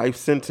know, a life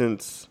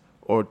sentence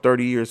or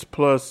 30 years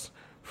plus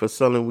for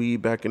selling weed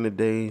back in the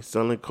day,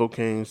 selling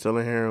cocaine,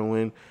 selling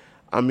heroin.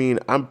 I mean,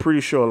 I'm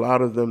pretty sure a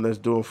lot of them that's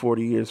doing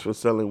 40 years for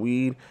selling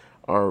weed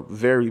are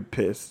very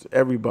pissed.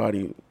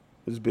 Everybody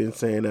has been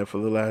saying that for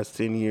the last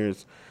 10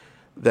 years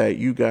that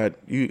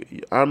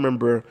I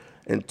remember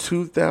in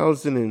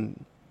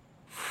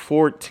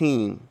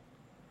 2014,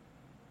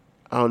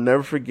 I'll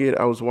never forget,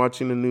 I was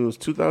watching the news,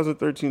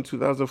 2013,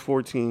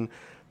 2014,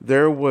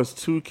 there was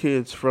two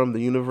kids from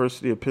the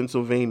University of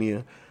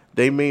Pennsylvania.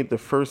 They made the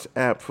first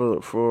app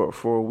for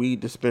a weed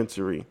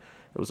dispensary.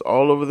 It was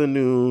all over the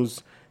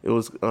news. It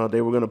was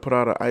they were going to put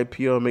out an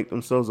IPO, make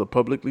themselves a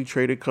publicly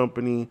traded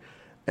company,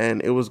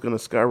 and it was going to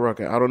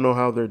skyrocket. I don't know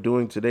how they're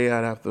doing today.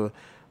 I'd have to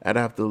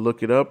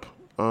look it up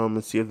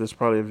and see if there's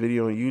probably a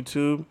video on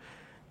YouTube.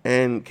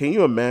 And can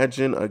you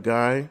imagine a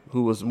guy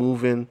who was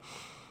moving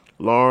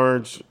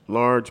large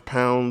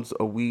pounds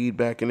of weed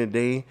back in the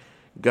day,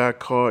 got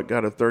caught,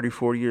 got a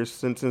 34-year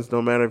sentence,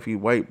 no matter if he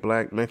white,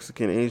 black,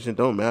 Mexican, Asian,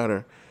 don't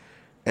matter.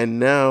 And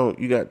now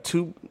you got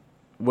two,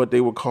 what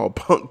they would call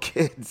punk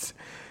kids.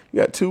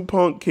 You got two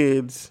punk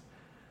kids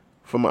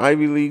from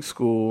Ivy League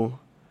school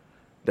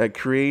that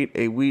create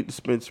a weed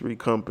dispensary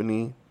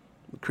company,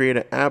 create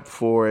an app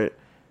for it,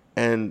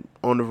 and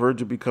on the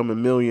verge of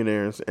becoming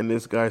millionaires, and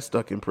this guy's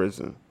stuck in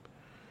prison.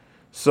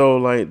 So,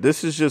 like,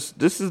 this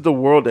is the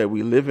world that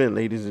we live in,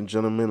 ladies and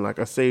gentlemen. Like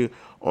I say,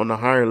 on the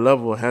higher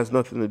level, it has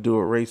nothing to do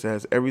with race. It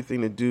has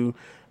everything to do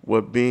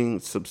with being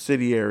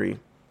subsidiary.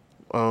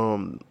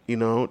 You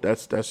know,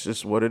 that's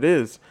just what it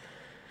is.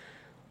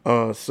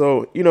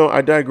 So, you know,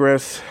 I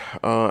digress.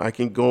 I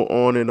can go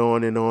on and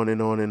on and on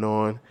and on and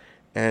on.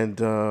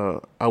 And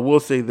I will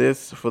say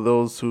this for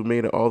those who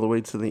made it all the way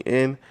to the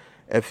end.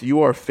 If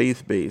you are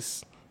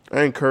faith-based,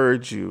 I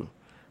encourage you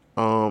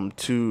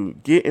to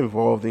get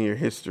involved in your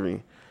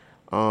history.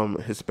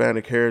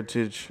 Hispanic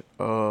Heritage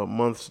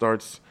Month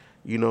starts,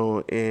 you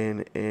know,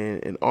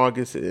 in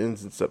August. It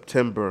ends in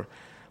September.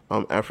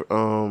 Black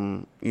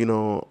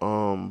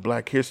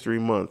History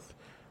Month,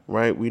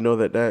 right? We know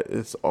that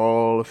is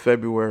all of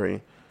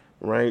February,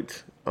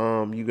 right?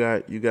 You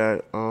got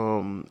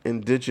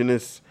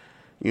indigenous,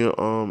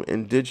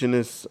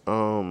 indigenous.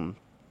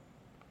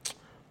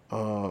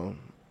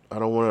 I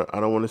don't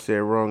want to say it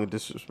wrong and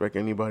disrespect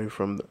anybody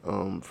from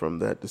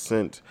that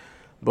descent,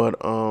 but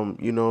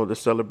the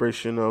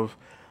celebration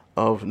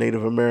of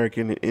Native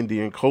American and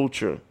Indian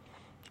culture.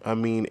 I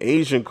mean,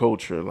 Asian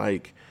culture,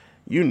 like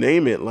you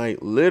name it, like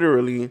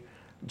literally,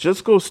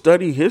 just go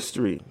study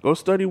history, go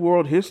study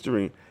world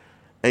history,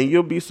 and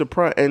you'll be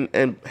surprised.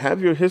 And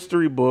have your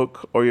history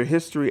book or your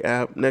history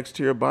app next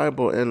to your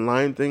Bible and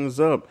line things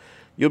up.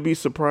 You'll be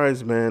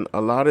surprised, man. A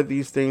lot of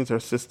these things are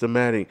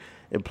systematic.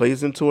 It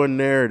plays into a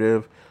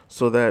narrative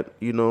so that,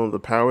 the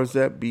powers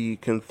that be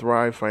can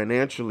thrive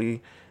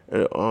financially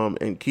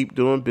and keep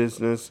doing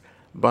business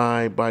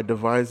by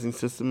devising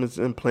systems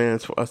and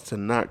plans for us to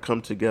not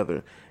come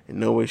together in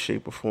no way,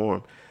 shape, or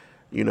form.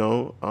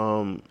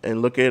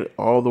 And look at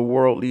all the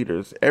world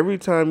leaders. Every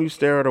time you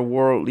stare at a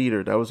world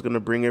leader that was going to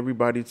bring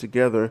everybody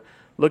together,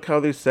 look how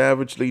they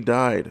savagely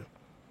died.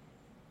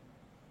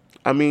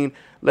 I mean,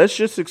 let's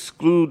just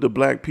exclude the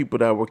black people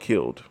that were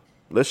killed.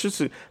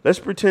 let's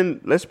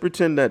pretend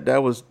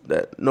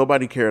that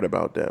nobody cared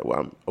about that.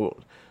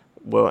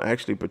 Well,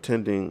 actually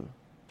pretending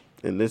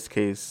in this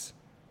case,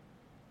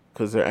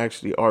 because there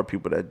actually are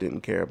people that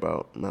didn't care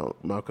about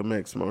Malcolm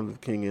X, Martin Luther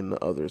King, and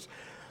the others.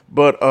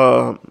 But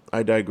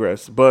I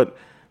digress. But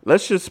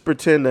let's just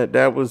pretend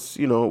that was,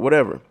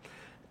 whatever.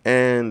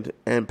 And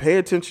pay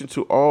attention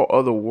to all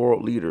other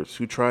world leaders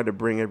who tried to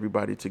bring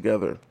everybody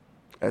together.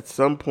 At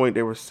some point,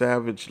 they were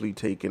savagely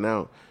taken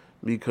out,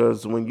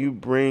 because when you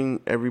bring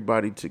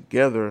everybody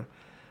together,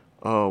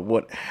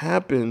 what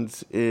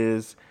happens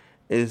is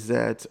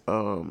that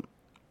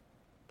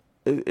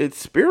it's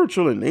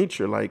spiritual in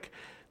nature. Like,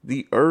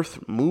 the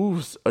earth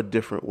moves a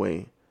different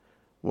way.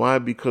 Why?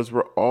 Because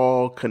we're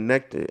all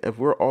connected. If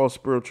we're all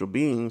spiritual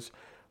beings,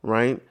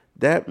 right?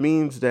 That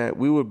means that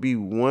we would be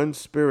one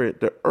spirit.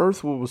 The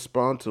earth will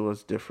respond to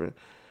us different.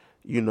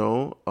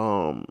 God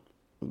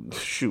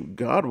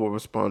will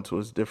respond to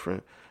us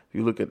different. If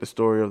you look at the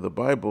story of the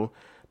Bible,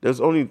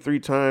 there's only 3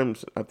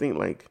 times, I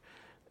think,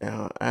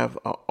 I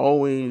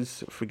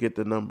always forget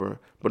the number.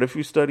 But if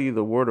you study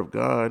the Word of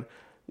God,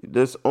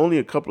 there's only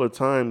a couple of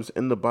times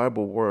in the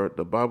Bible where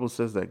the Bible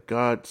says that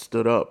God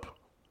stood up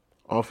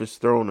off his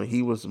throne and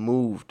he was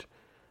moved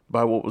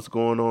by what was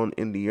going on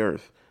in the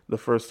earth. The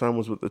first time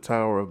was with the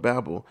Tower of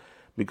Babel,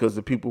 because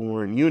the people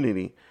were in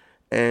unity.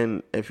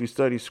 And if you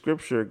study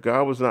scripture,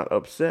 God was not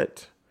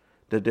upset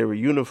that they were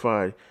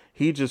unified.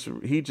 He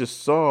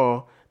just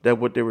saw that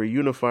what they were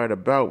unified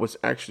about was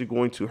actually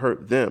going to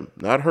hurt them,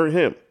 not hurt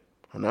him,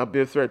 not be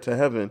a threat to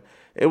heaven.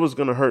 It was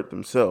going to hurt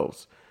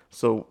themselves.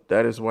 So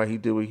that is why he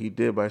did what he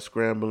did, by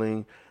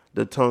scrambling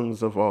the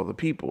tongues of all the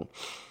people.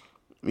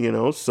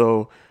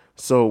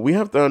 So we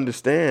have to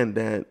understand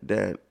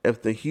that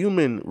if the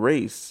human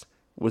race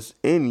was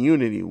in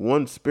unity,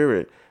 one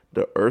spirit,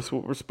 the earth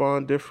would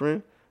respond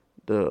different.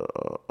 The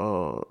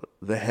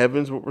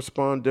heavens would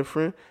respond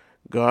different.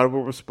 God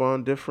will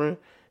respond different.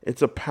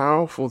 It's a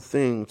powerful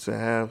thing to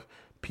have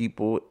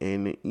people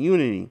in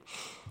unity.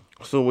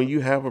 So when you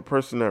have a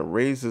person that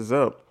raises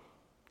up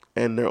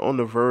and they're on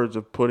the verge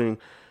of putting,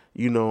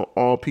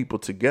 all people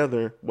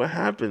together, what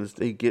happens?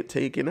 They get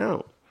taken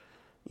out,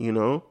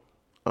 and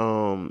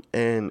I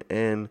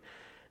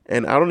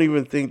don't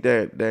even think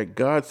that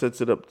God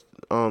sets it up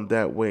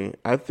that way.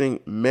 I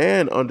think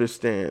man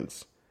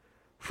understands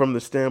from the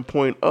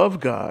standpoint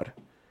of God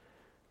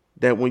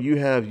that when you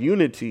have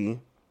unity,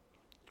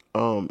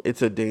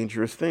 it's a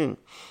dangerous thing.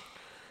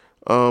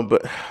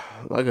 But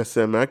like I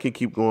said, man, I can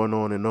keep going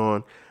on and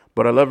on.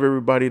 But I love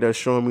everybody that's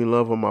showing me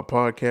love on my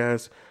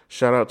podcast.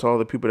 Shout out to all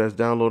the people that's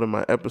downloading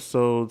my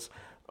episodes.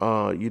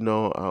 I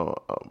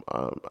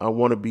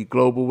want to be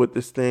global with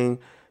this thing.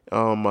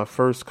 My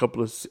first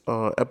couple of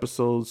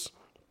episodes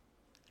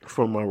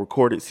from my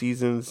recorded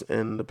seasons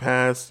in the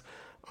past,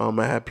 I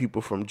had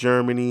people from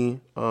Germany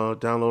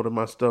downloading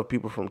my stuff,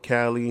 people from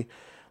Cali.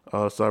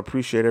 So I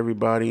appreciate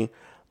everybody.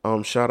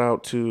 Shout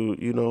out to,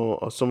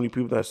 so many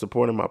people that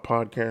supported my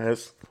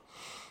podcast,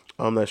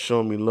 that's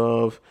showing me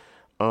love.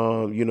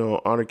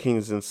 Honor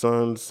Kings and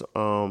Sons,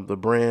 the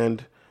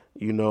brand,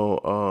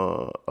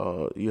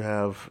 you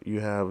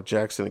have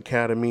Jackson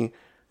Academy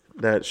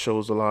that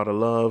shows a lot of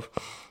love.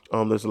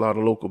 There's a lot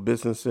of local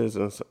businesses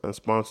and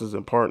sponsors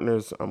and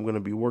partners I'm going to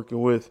be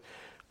working with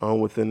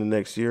within the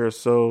next year or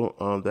so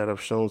that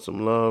have shown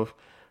some love.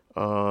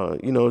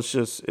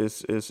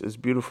 It's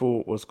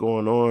beautiful what's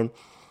going on.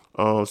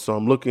 So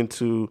I'm looking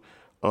to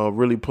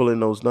really pull in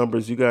those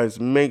numbers. You guys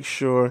make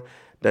sure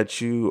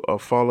that you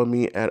follow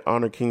me at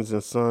Honor Kings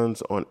and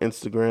Sons on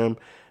Instagram.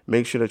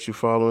 Make sure that you're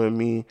following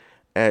me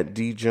at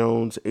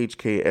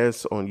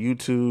DJonesHKS on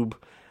YouTube.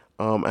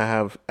 I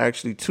have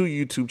actually 2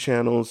 YouTube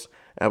channels.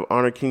 I have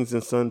Honor Kings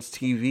and Sons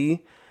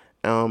TV,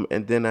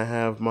 and then I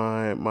have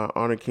my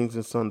Honor Kings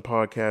and Sons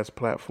podcast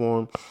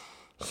platform.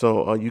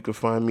 So you can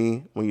find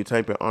me when you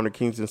type in Honor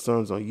Kings and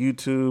Sons on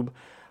YouTube.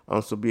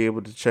 So be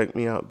able to check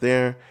me out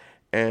there.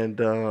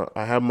 And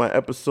I have my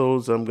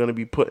episodes I'm going to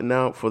be putting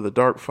out for the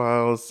Dark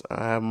Files.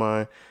 I have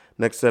my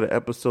next set of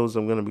episodes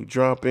I'm going to be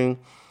dropping.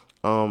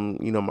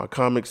 My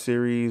comic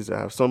series. I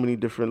have so many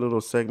different little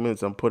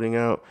segments I'm putting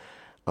out.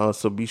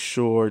 So be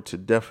sure to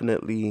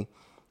definitely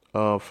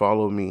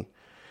follow me.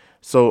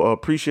 So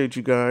appreciate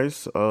you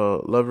guys.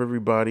 Love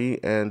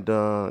everybody. And,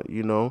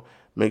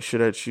 make sure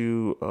that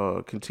you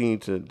continue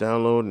to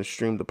download and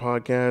stream the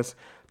podcast.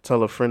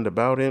 Tell a friend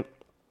about it.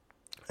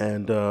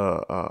 And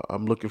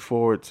I'm looking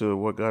forward to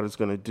what God is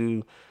going to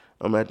do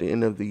at the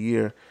end of the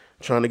year.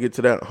 Trying to get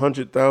to that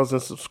 100,000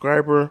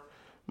 subscriber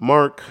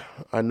mark.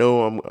 I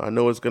know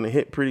it's going to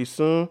hit pretty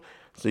soon.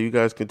 So you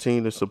guys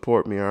continue to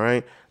support me, all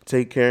right?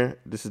 Take care.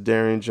 This is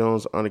Darian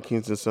Jones on the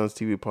Kings and Sons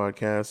TV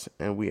podcast,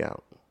 and we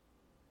out.